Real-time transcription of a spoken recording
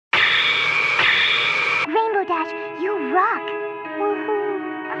Rainbow Dash, you rock!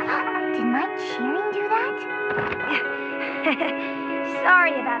 Woohoo! Did my cheering do that?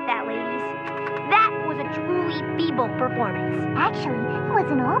 Sorry about that, ladies. That was a truly feeble performance. Actually, it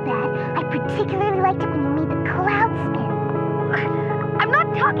wasn't all bad. I particularly liked it when you made the cloud spin. I'm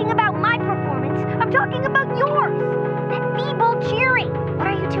not talking about my performance. I'm talking about yours. That feeble cheering. What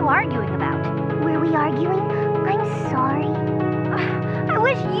are you two arguing about? Were we arguing? I'm sorry. I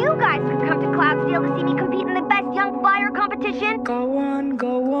wish you guys could come to Cloudsdale to see me compete in the best young flyer competition. Go on,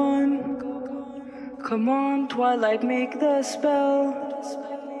 go on. Come on, Twilight, make the spell.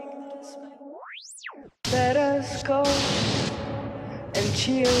 Let us go and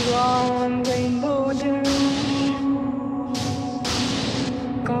cheer on Rainbow Dash.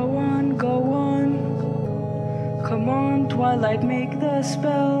 Go on, go on. Come on, Twilight, make the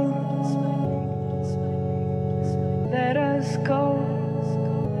spell. Let us go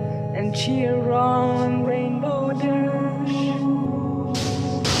and cheer on Rainbow Dash.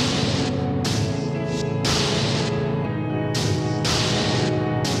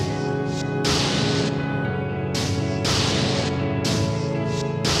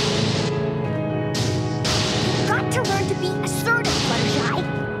 Got to learn to be assertive,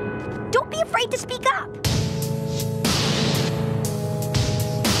 Fluttershy. Don't be afraid to speak up.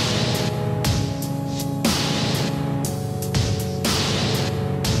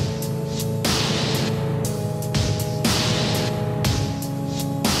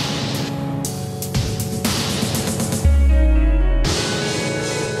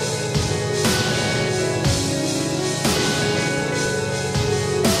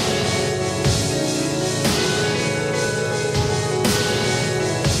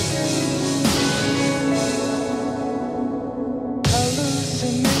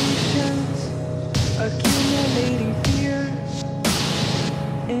 Accumulating fear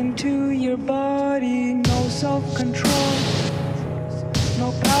into your body, no self-control,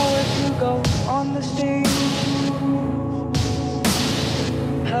 no power to go on the stage.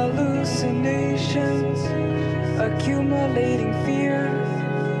 Hallucinations, accumulating fear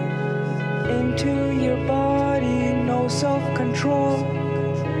into your body, no self-control,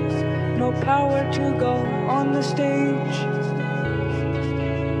 no power to go on the stage.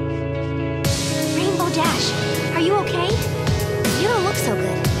 Dash, are you okay? You don't look so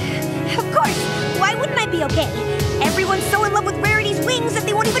good. Of course! Why wouldn't I be okay? Everyone's so in love with Rarity's wings that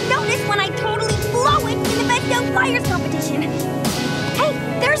they won't even notice when I totally blow it in the Best Young Flyers competition. Hey,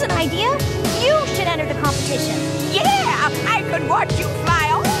 there's an idea. You should enter the competition. Yeah! I could watch you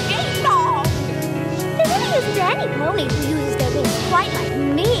fly all day long! There really isn't any pony who uses their wings quite like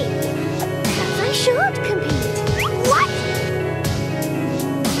me. Perhaps I should compete. What?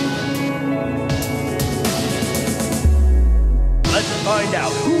 Let's find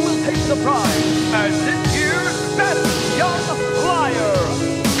out who will take the prize as this year's Best Young Flyer.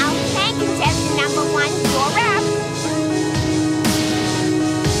 Okay, contestant number 1, you're up.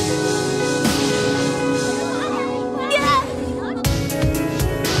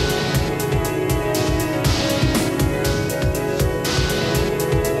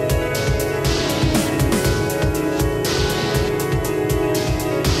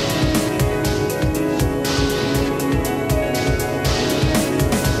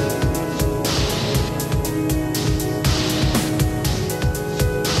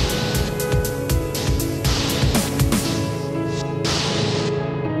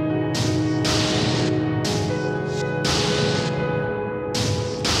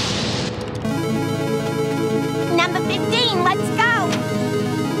 Number 15, let's go!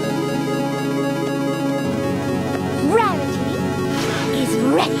 Rarity is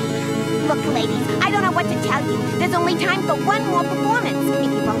ready. Look, ladies, I don't know what to tell you. There's only time for one more performance.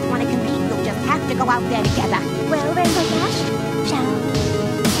 If you both want to compete, you'll just have to go out there together. Well, Rainbow Dash, shall we?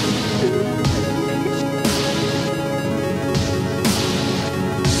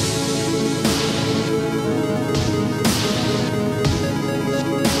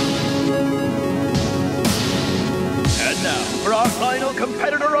 For our final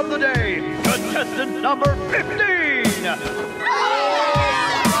competitor of the day, contestant number 15!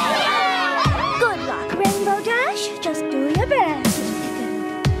 Good luck, Rainbow Dash. Just do your best.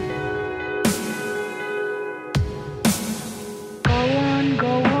 Go on,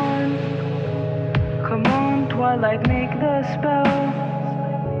 go on. Come on, Twilight, make the spell.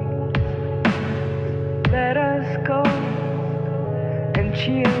 Let us go and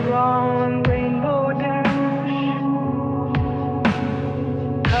cheer on Rainbow Dash.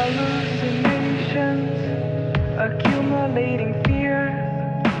 Hallucinations, accumulating fear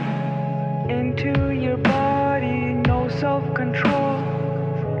into your body, no self-control,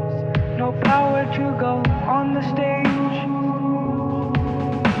 no power to go on on the stage.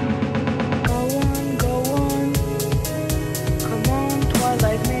 Go on, come on,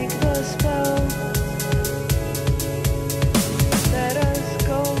 Twilight, make the spell. Let us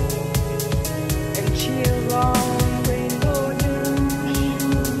go and cheer on Rainbow Dash.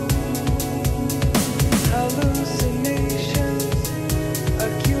 Hallucinations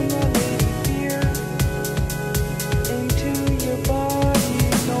accumulating fear into your body.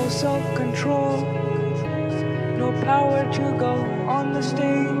 No self-control, no power to go on the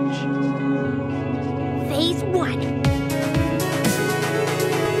stage. Phase 1.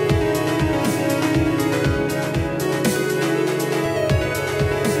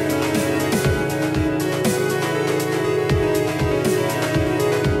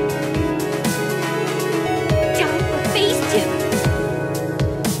 Time for Phase 2.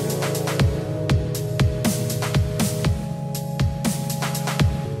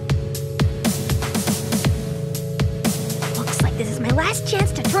 Looks like this is my last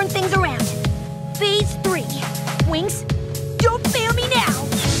chance to turn things around. Phase 3. Winx, don't fail me now!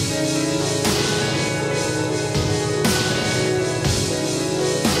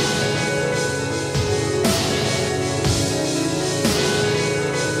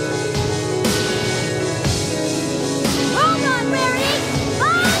 Hold on, Rarity!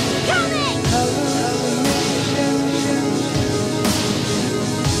 I'm coming!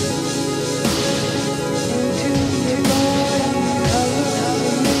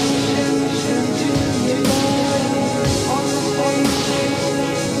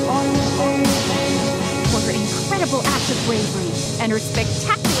 For her incredible act of bravery and her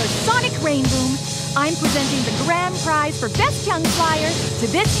spectacular sonic rain boom, I'm presenting the grand prize for Best Young Flyer to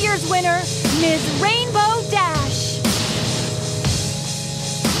this year's winner, Ms. Rainbow Dash.